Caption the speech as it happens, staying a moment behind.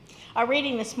Our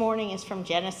reading this morning is from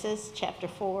Genesis chapter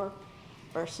 4,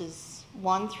 verses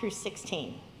 1 through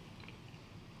 16.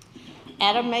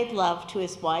 Adam made love to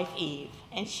his wife Eve,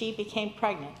 and she became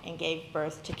pregnant and gave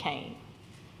birth to Cain.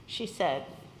 She said,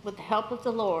 "With the help of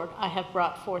the Lord, I have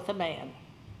brought forth a man."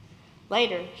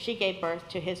 Later, she gave birth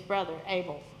to his brother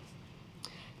Abel.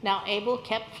 Now Abel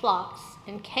kept flocks,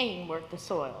 and Cain worked the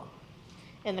soil.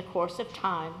 In the course of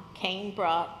time, Cain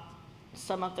brought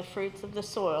some of the fruits of the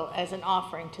soil as an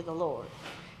offering to the Lord,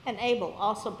 and Abel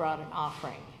also brought an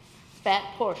offering,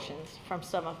 fat portions from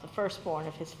some of the firstborn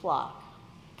of his flock.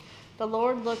 The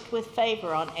Lord looked with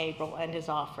favor on Abel and his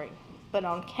offering, but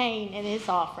on Cain and his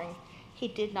offering he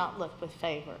did not look with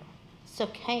favor. So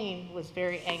Cain was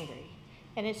very angry,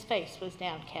 and his face was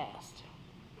downcast.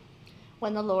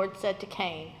 When the Lord said to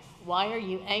Cain, "Why are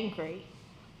you angry?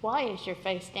 Why is your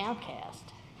face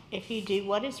downcast? If you do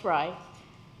what is right,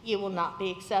 you will not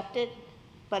be accepted.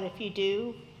 But if you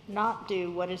do not do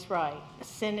what is right,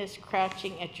 sin is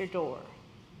crouching at your door.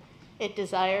 It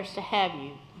desires to have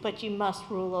you, but you must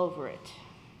rule over it."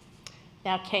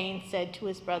 Now Cain said to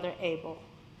his brother Abel,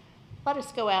 "Let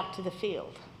us go out to the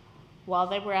field." While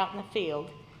they were out in the field,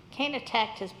 Cain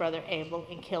attacked his brother Abel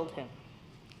and killed him.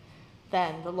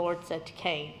 Then the Lord said to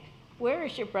Cain, "Where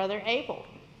is your brother Abel?"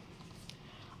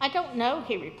 "I don't know,"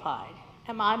 he replied.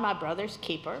 "Am I my brother's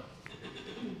keeper?"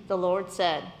 The Lord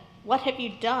said, "What have you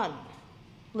done?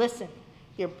 Listen,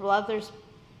 your brother's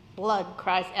blood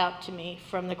cries out to me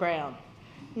from the ground.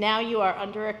 Now you are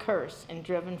under a curse and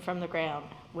driven from the ground,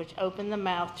 which opened the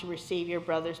mouth to receive your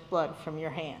brother's blood from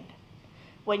your hand.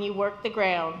 When you work the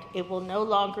ground, it will no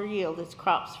longer yield its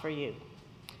crops for you.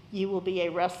 You will be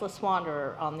a restless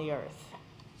wanderer on the earth."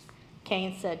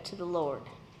 Cain said to the Lord,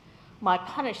 "My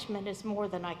punishment is more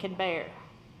than I can bear.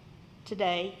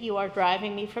 Today you are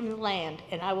driving me from the land,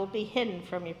 and I will be hidden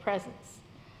from your presence.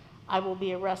 I will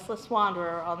be a restless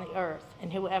wanderer on the earth,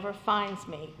 and whoever finds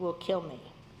me will kill me."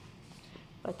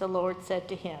 But the Lord said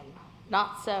to him,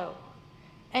 "Not so.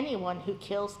 Anyone who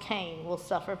kills Cain will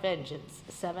suffer vengeance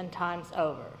 7 times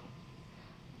over."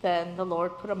 Then the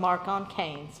Lord put a mark on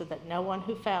Cain so that no one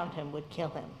who found him would kill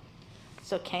him.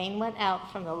 So Cain went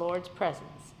out from the Lord's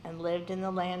presence and lived in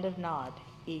the land of Nod,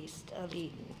 east of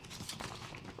Eden.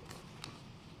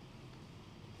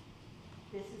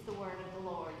 This is the word of the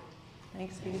Lord.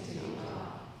 Thanks be to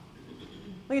God.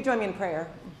 Will you join me in prayer?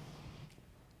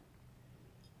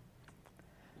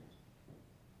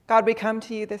 God, we come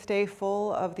to you this day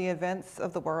full of the events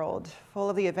of the world, full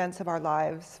of the events of our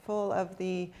lives, full of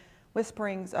the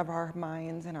whisperings of our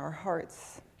minds and our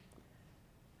hearts.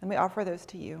 And we offer those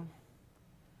to you.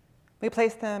 We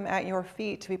place them at your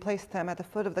feet. We place them at the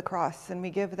foot of the cross, and we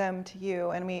give them to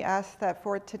you. And we ask that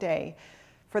for today,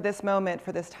 for this moment,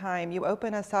 for this time, you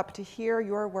open us up to hear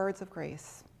your words of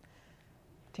grace,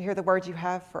 to hear the words you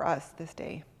have for us this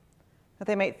day, that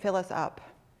they might fill us up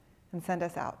and send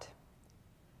us out.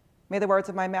 May the words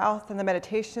of my mouth and the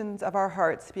meditations of our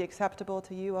hearts be acceptable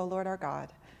to you, O Lord our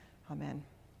God. Amen.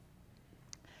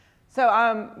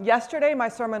 So yesterday my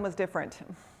sermon was different.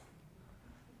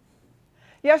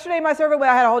 Yesterday my sermon,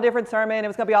 I had a whole different sermon. It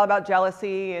was going to be all about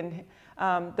jealousy and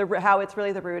how it's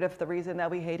really the root of the reason that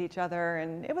we hate each other.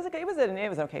 And it was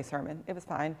an okay sermon. It was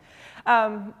fine.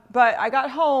 But I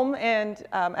got home, and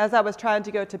as I was trying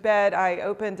to go to bed, I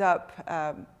opened up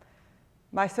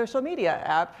my social media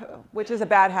app, which is a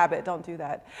bad habit. Don't do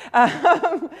that.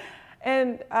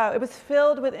 And it was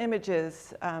filled with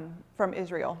images from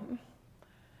Israel.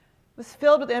 It was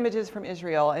filled with images from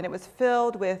Israel, and it was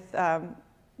filled with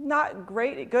not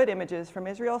good images from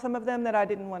Israel, some of them that I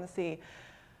didn't want to see.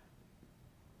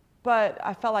 But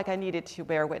I felt like I needed to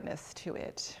bear witness to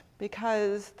it,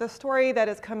 because the story that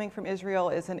is coming from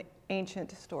Israel is an ancient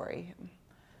story.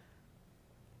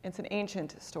 It's an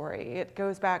ancient story. It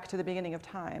goes back to the beginning of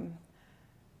time.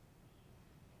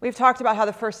 We've talked about how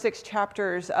the first 6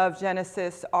 chapters of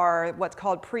Genesis are what's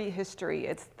called prehistory.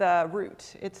 It's the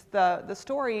root. It's the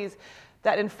stories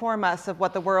that inform us of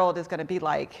what the world is going to be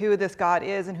like, who this God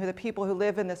is, and who the people who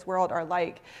live in this world are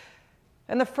like.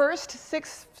 And the first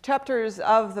 6 chapters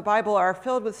of the Bible are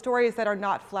filled with stories that are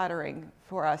not flattering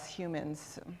for us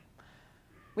humans.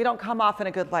 We don't come off in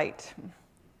a good light.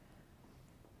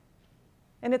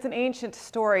 And it's an ancient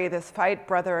story, this fight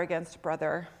brother against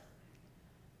brother.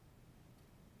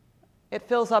 It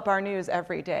fills up our news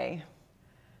every day.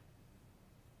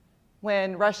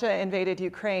 When Russia invaded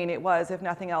Ukraine, it was, if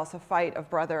nothing else, a fight of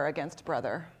brother against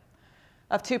brother,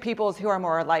 of 2 peoples who are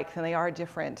more alike than they are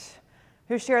different,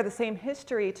 who share the same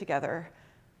history together.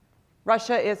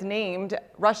 Russia is named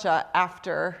Russia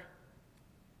after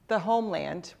the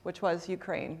homeland, which was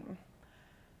Ukraine.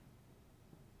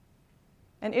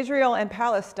 And Israel and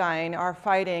Palestine are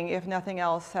fighting, if nothing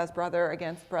else, as brother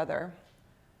against brother,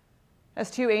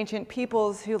 as two ancient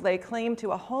peoples who lay claim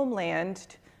to a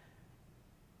homeland,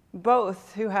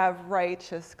 both who have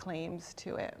righteous claims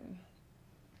to it.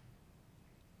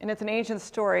 And it's an ancient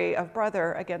story of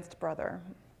brother against brother.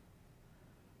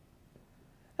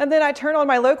 And then I turn on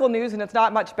my local news and it's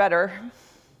not much better.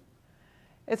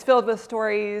 It's filled with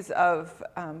stories of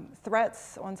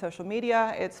threats on social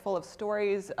media. It's full of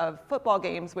stories of football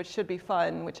games, which should be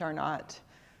fun, which are not,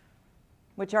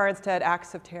 which are instead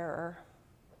acts of terror.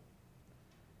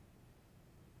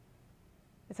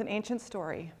 It's an ancient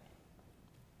story.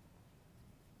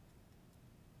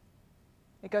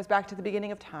 It goes back to the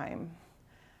beginning of time.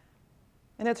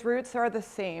 And its roots are the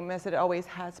same as it always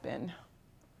has been.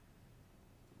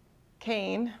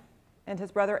 Cain and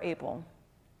his brother Abel.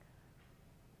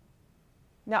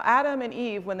 Now, Adam and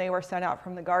Eve, when they were sent out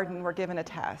from the garden, were given a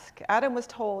task. Adam was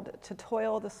told to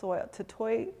toil the soil,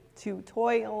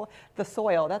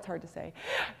 that's hard to say,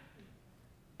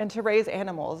 and to raise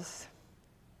animals,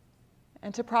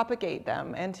 and to propagate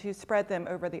them, and to spread them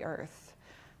over the earth.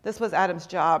 This was Adam's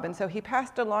job, and so he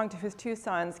passed along to his two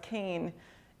sons, Cain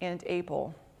and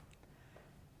Abel.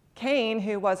 Cain,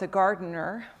 who was a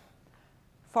gardener,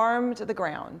 farmed the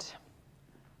ground.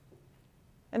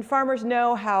 And farmers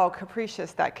know how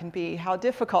capricious that can be, how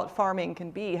difficult farming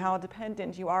can be, how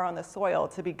dependent you are on the soil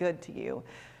to be good to you.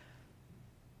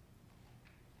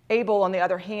 Abel, on the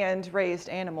other hand, raised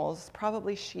animals,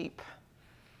 probably sheep.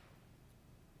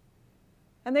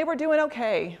 And they were doing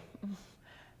okay.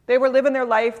 They were living their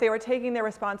life, they were taking their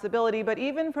responsibility, but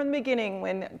even from the beginning,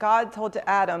 when God told to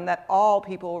Adam that all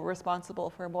people were responsible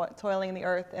for toiling the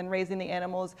earth and raising the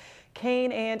animals,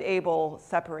 Cain and Abel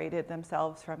separated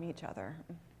themselves from each other.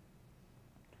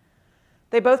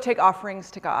 They both take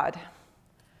offerings to God.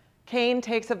 Cain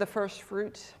takes of the first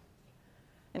fruit,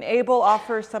 and Abel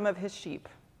offers some of his sheep.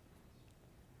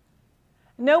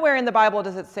 Nowhere in the Bible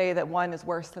does it say that one is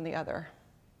worse than the other.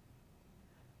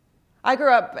 I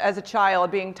grew up as a child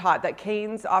being taught that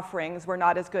Cain's offerings were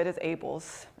not as good as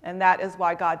Abel's, and that is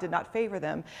why God did not favor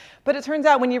them. But it turns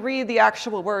out when you read the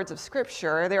actual words of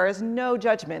Scripture, there is no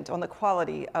judgment on the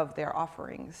quality of their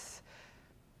offerings.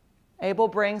 Abel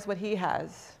brings what he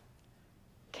has.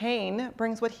 Cain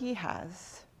brings what he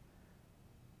has.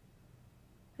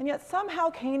 And yet somehow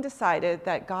Cain decided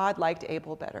that God liked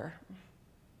Abel better.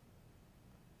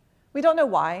 We don't know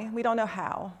why, we don't know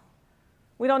how.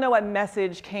 We don't know what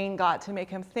message Cain got to make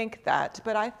him think that,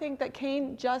 but I think that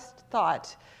Cain just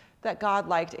thought that God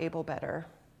liked Abel better.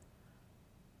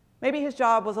 Maybe his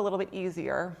job was a little bit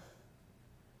easier.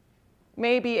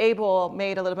 Maybe Abel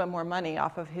made a little bit more money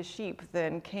off of his sheep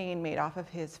than Cain made off of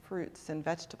his fruits and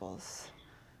vegetables.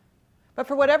 But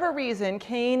for whatever reason,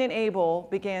 Cain and Abel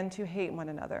began to hate one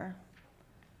another.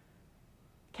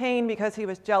 Cain because he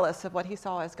was jealous of what he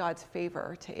saw as God's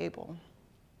favor to Abel.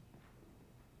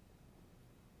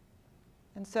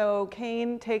 And so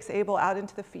Cain takes Abel out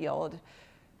into the field,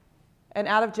 and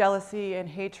out of jealousy and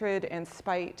hatred and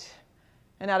spite,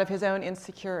 and out of his own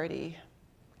insecurity,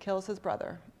 kills his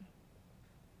brother.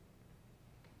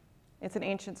 It's an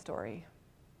ancient story.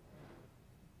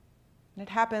 And it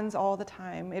happens all the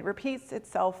time. It repeats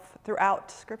itself throughout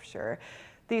Scripture.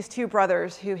 These two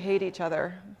brothers who hate each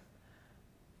other.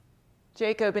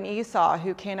 Jacob and Esau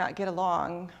who cannot get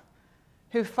along,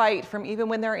 who fight from even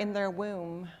when they're in their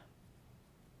womb,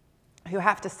 who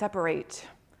have to separate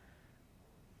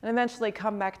and eventually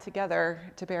come back together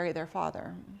to bury their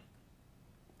father.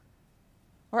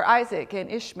 Or Isaac and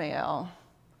Ishmael,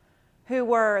 who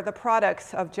were the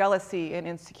products of jealousy and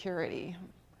insecurity,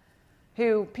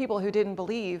 people who didn't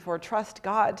believe or trust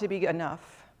God to be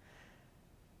enough.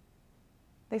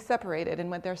 They separated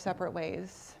and went their separate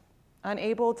ways,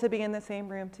 unable to be in the same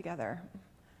room together,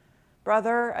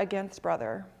 brother against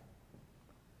brother.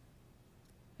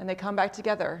 And they come back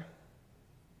together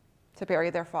to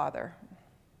bury their father.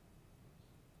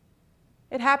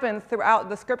 It happens throughout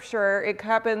the Scripture. It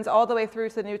happens all the way through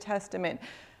to the New Testament,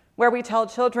 where we tell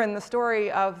children the story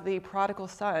of the prodigal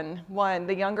son,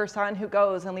 the younger son who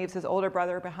goes and leaves his older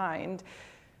brother behind,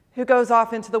 who goes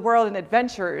off into the world and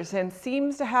adventures and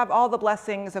seems to have all the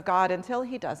blessings of God until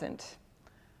he doesn't.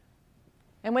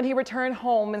 And when he returned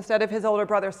home, instead of his older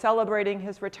brother celebrating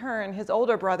his return, his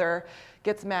older brother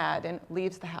gets mad and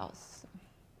leaves the house.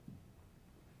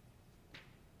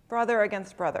 Brother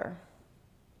against brother,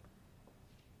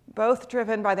 both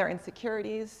driven by their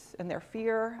insecurities and their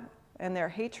fear and their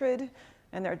hatred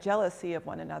and their jealousy of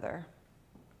one another,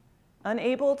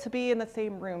 unable to be in the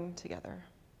same room together.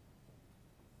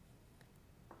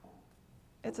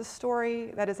 It's a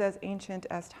story that is as ancient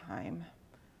as time.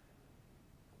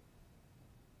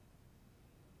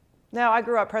 Now, I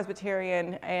grew up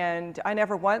Presbyterian, and I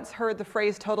never once heard the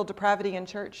phrase total depravity in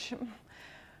church.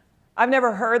 I've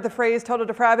never heard the phrase total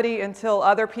depravity until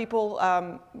other people,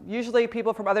 usually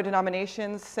people from other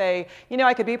denominations, say, you know,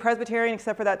 I could be Presbyterian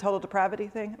except for that total depravity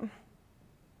thing.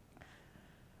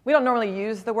 We don't normally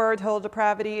use the word total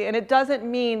depravity, and it doesn't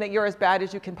mean that you're as bad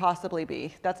as you can possibly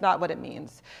be. That's not what it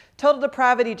means. Total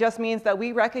depravity just means that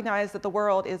we recognize that the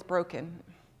world is broken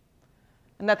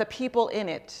and that the people in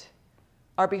it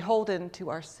are beholden to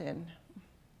our sin,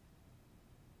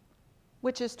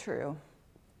 which is true.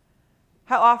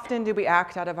 How often do we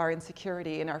act out of our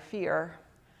insecurity and our fear?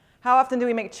 How often do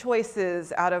we make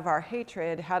choices out of our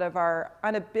hatred, out of our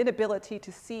inability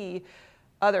to see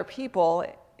other people?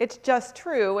 It's just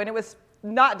true, and it was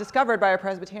not discovered by a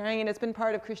Presbyterian. It's been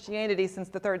part of Christianity since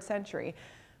the 3rd century,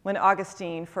 when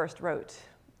Augustine first wrote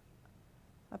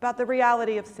about the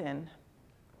reality of sin,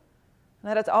 and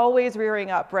that it's always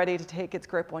rearing up, ready to take its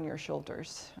grip on your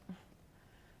shoulders.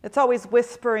 It's always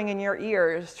whispering in your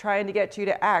ears, trying to get you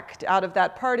to act out of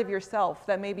that part of yourself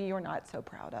that maybe you're not so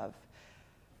proud of.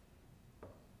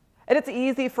 And it's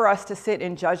easy for us to sit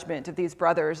in judgment of these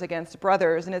brothers against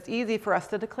brothers, and it's easy for us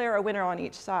to declare a winner on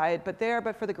each side, but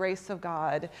for the grace of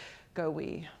God, go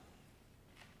we.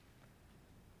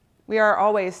 We are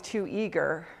always too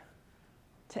eager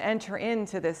to enter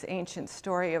into this ancient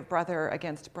story of brother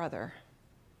against brother,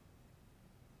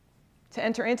 to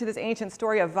enter into this ancient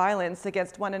story of violence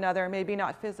against one another, maybe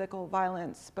not physical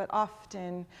violence, but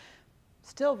often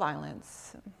still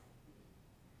violence.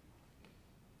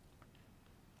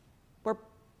 We're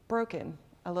broken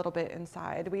a little bit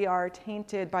inside. We are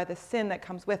tainted by the sin that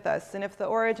comes with us. And if the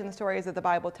origin stories of the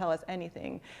Bible tell us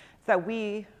anything, it's that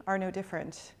we are no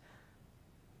different.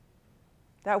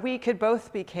 That we could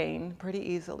both be Cain pretty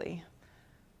easily.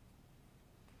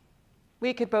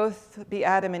 We could both be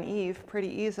Adam and Eve pretty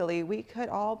easily. We could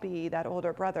all be that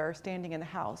older brother standing in the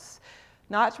house,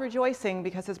 not rejoicing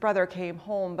because his brother came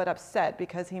home, but upset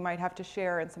because he might have to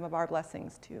share in some of our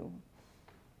blessings too.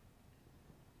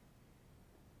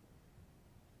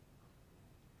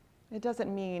 It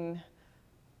doesn't mean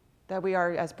that we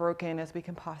are as broken as we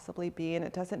can possibly be, and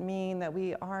it doesn't mean that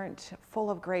we aren't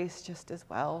full of grace just as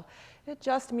well. It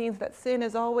just means that sin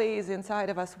is always inside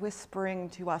of us, whispering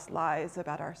to us lies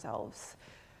about ourselves.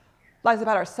 Lies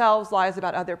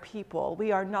about other people.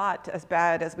 We are not as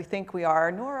bad as we think we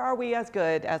are, nor are we as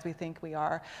good as we think we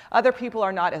are. Other people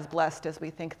are not as blessed as we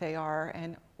think they are,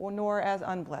 nor as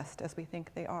unblessed as we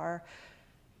think they are.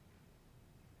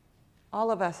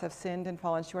 All of us have sinned and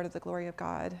fallen short of the glory of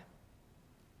God.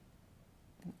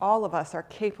 All of us are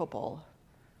capable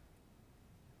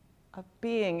of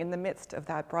being in the midst of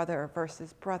that brother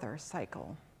versus brother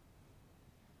cycle.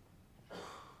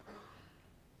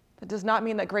 That does not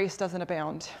mean that grace doesn't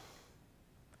abound.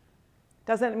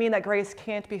 Doesn't mean that grace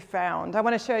can't be found. I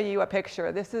want to show you a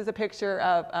picture. This is a picture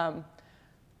of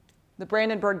the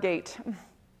Brandenburg Gate.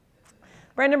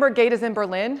 Brandenburg Gate is in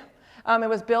Berlin. It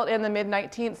was built in the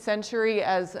mid-19th century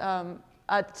as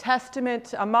a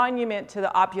testament, a monument to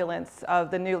the opulence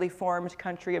of the newly formed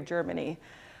country of Germany.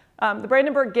 The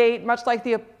Brandenburg Gate, much like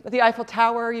the Eiffel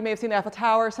Tower, you may have seen the Eiffel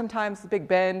Tower, sometimes the Big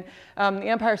Ben, the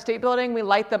Empire State Building, we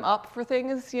light them up for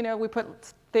things, we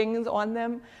put things on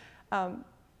them.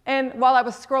 And while I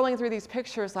was scrolling through these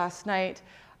pictures last night,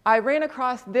 I ran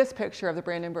across this picture of the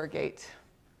Brandenburg Gate,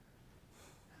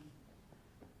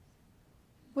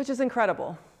 which is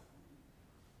incredible.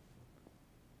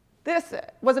 This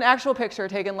was an actual picture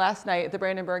taken last night at the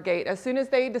Brandenburg Gate. As soon as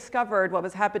they discovered what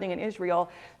was happening in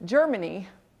Israel, Germany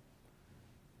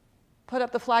put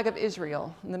up the flag of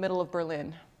Israel in the middle of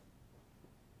Berlin.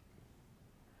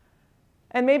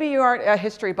 And maybe you aren't a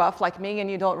history buff like me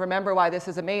and you don't remember why this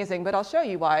is amazing, but I'll show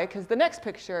you why, because the next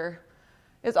picture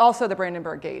is also the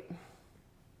Brandenburg Gate,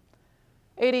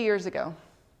 80 years ago.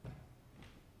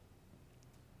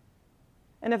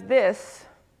 And if this,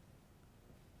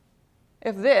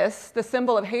 the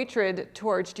symbol of hatred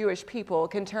towards Jewish people,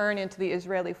 can turn into the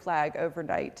Israeli flag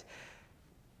overnight,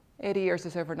 80 years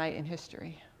is overnight in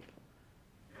history,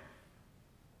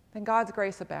 then God's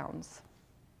grace abounds.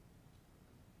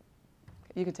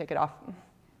 You can take it off.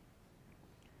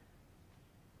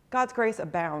 God's grace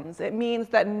abounds. It means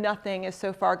that nothing is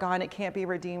so far gone it can't be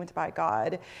redeemed by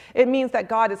God. It means that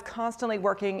God is constantly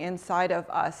working inside of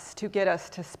us to get us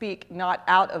to speak not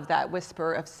out of that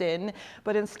whisper of sin,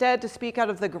 but instead to speak out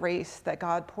of the grace that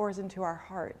God pours into our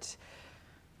heart.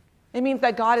 It means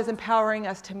that God is empowering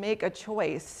us to make a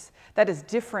choice that is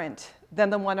different than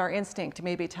the one our instinct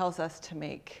maybe tells us to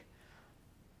make.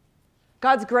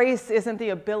 God's grace isn't the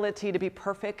ability to be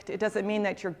perfect. It doesn't mean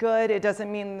that you're good. It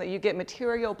doesn't mean that you get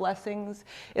material blessings.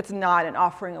 It's not an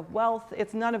offering of wealth.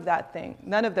 It's none of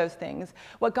those things.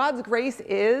 What God's grace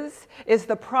is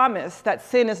the promise that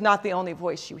sin is not the only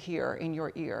voice you hear in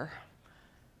your ear.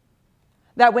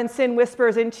 That when sin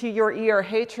whispers into your ear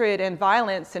hatred and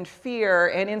violence and fear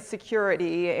and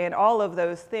insecurity and all of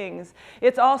those things,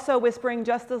 it's also whispering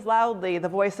just as loudly the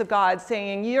voice of God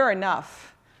saying, "You're enough.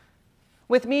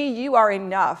 With me, you are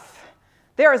enough.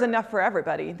 There is enough for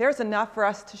everybody. There's enough for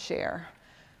us to share.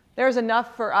 There's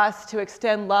enough for us to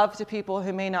extend love to people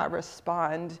who may not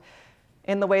respond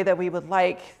in the way that we would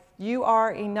like. You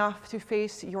are enough to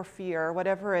face your fear,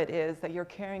 whatever it is that you're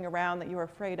carrying around that you're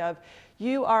afraid of.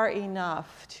 You are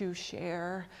enough to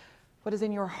share what is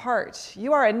in your heart.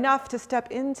 You are enough to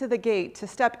step into the gate, to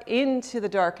step into the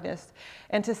darkness,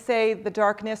 and to say, the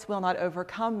darkness will not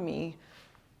overcome me,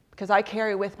 because I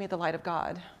carry with me the light of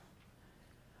God."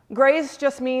 Grace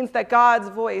just means that God's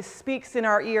voice speaks in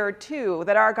our ear too,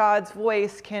 that our God's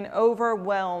voice can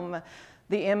overwhelm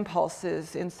the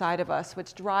impulses inside of us,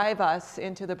 which drive us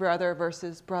into the brother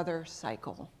versus brother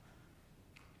cycle,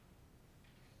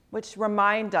 which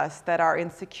remind us that our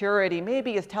insecurity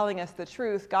maybe is telling us the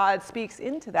truth. God speaks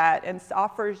into that and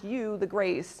offers you the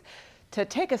grace to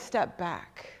take a step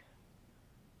back.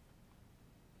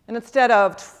 And instead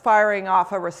of firing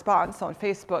off a response on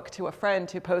Facebook to a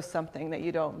friend who posts something that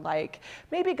you don't like,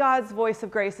 maybe God's voice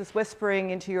of grace is whispering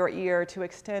into your ear to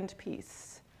extend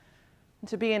peace and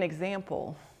to be an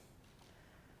example.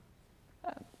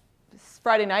 This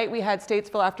Friday night, we had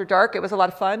Statesville After Dark. It was a lot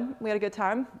of fun. We had a good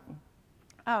time.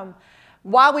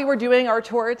 While we were doing our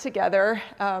tour together,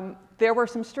 there were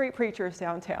some street preachers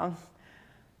downtown.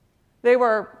 They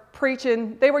were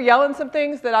preaching, they were yelling some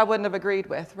things that I wouldn't have agreed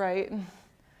with, right?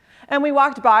 And we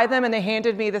walked by them, and they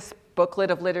handed me this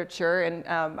booklet of literature, and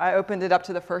I opened it up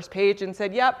to the first page and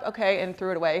said, "Yep, okay," and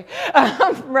threw it away,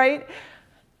 right?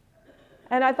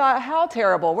 And I thought, how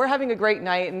terrible. We're having a great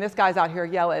night, and this guy's out here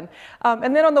yelling.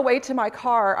 And then on the way to my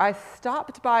car, I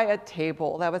stopped by a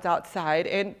table that was outside,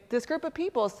 and this group of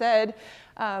people said,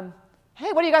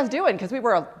 "Hey, what are you guys doing?" Because we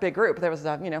were a big group. There was,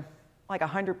 like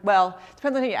 100, well, it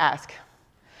depends on who you ask.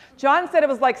 John said it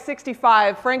was like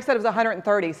 65. Frank said it was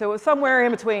 130, so it was somewhere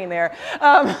in between there.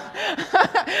 A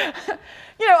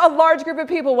large group of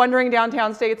people wandering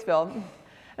downtown Statesville.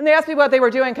 And they asked me what they were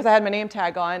doing because I had my name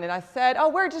tag on, and I said, "Oh,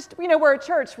 we're just, we're a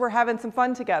church. We're having some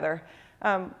fun together.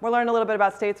 We're learning a little bit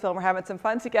about Statesville, and we're having some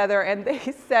fun together." And they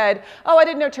said, "Oh, I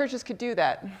didn't know churches could do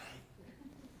that."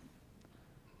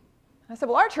 I said,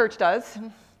 "Well, our church does."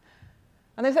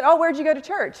 And they said, "Oh, where'd you go to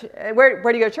church? Where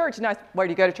do you go to church?" And I said, "Where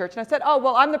do you go to church?" And I said, "Oh,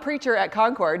 well, I'm the preacher at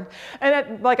Concord."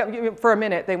 And for a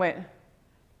minute, they went,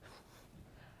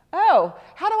 "Oh,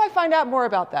 how do I find out more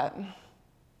about that?"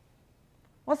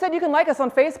 Well, I said, "You can like us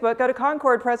on Facebook. Go to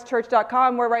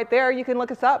concordpresschurch.com. We're right there. You can look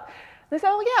us up." They said,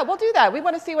 "Oh, yeah, we'll do that. We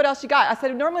want to see what else you got." I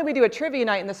said, "Normally we do a trivia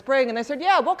night in the spring." And they said,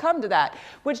 "Yeah, we'll come to that,"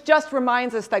 which just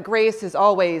reminds us that grace is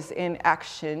always in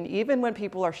action, even when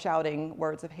people are shouting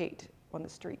words of hate on the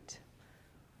street.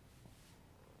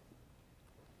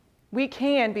 We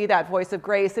can be that voice of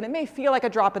grace, and it may feel like a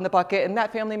drop in the bucket, and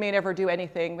that family may never do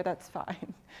anything, but that's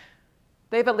fine.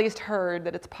 They've at least heard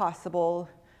that it's possible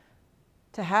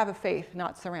to have a faith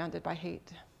not surrounded by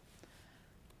hate.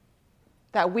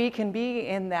 That we can be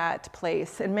in that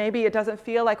place, and maybe it doesn't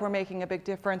feel like we're making a big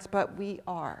difference, but we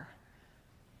are.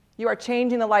 You are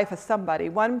changing the life of somebody,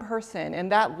 one person,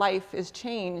 and that life is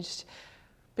changed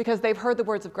because they've heard the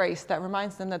words of grace that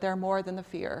reminds them that they're more than the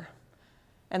fear.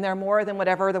 And they're more than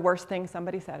whatever the worst thing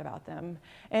somebody said about them.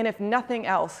 And if nothing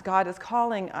else, God is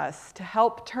calling us to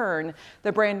help turn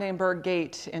the Brandenburg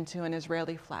Gate into an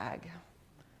Israeli flag.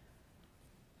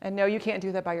 And no, you can't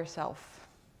do that by yourself.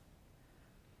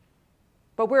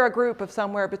 But we're a group of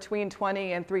somewhere between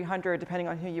 20 and 300, depending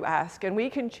on who you ask, and we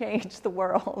can change the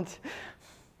world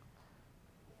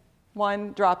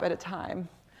one drop at a time,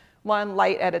 one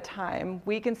light at a time.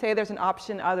 We can say there's an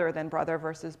option other than brother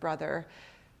versus brother,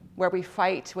 where we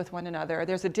fight with one another.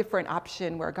 There's a different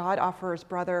option where God offers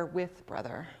brother with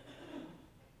brother.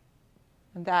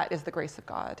 And that is the grace of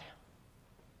God.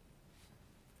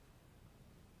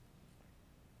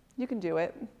 You can do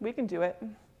it. We can do it.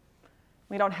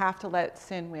 We don't have to let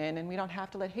sin win, and we don't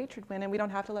have to let hatred win, and we don't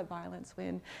have to let violence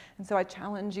win. And so I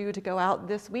challenge you to go out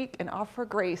this week and offer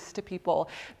grace to people.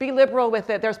 Be liberal with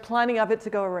it. There's plenty of it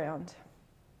to go around.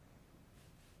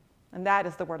 And that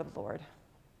is the word of the Lord.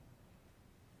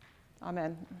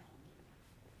 Amen.